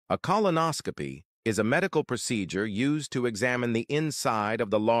A colonoscopy is a medical procedure used to examine the inside of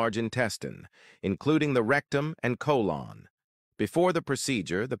the large intestine, including the rectum and colon. Before the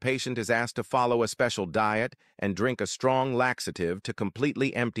procedure, the patient is asked to follow a special diet and drink a strong laxative to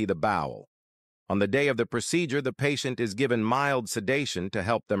completely empty the bowel. On the day of the procedure, the patient is given mild sedation to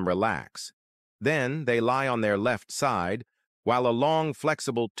help them relax. Then they lie on their left side, while a long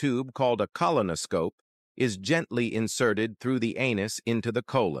flexible tube called a colonoscope is gently inserted through the anus into the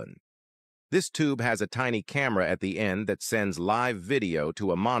colon. This tube has a tiny camera at the end that sends live video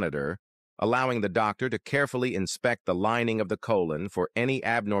to a monitor, allowing the doctor to carefully inspect the lining of the colon for any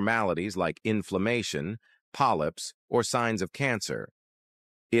abnormalities like inflammation, polyps, or signs of cancer.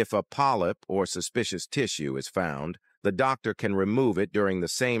 If a polyp or suspicious tissue is found, the doctor can remove it during the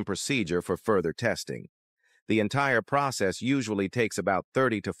same procedure for further testing. The entire process usually takes about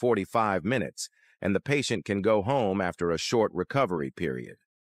 30 to 45 minutes, and the patient can go home after a short recovery period.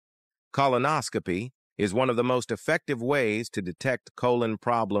 Colonoscopy is one of the most effective ways to detect colon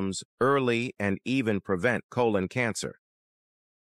problems early and even prevent colon cancer.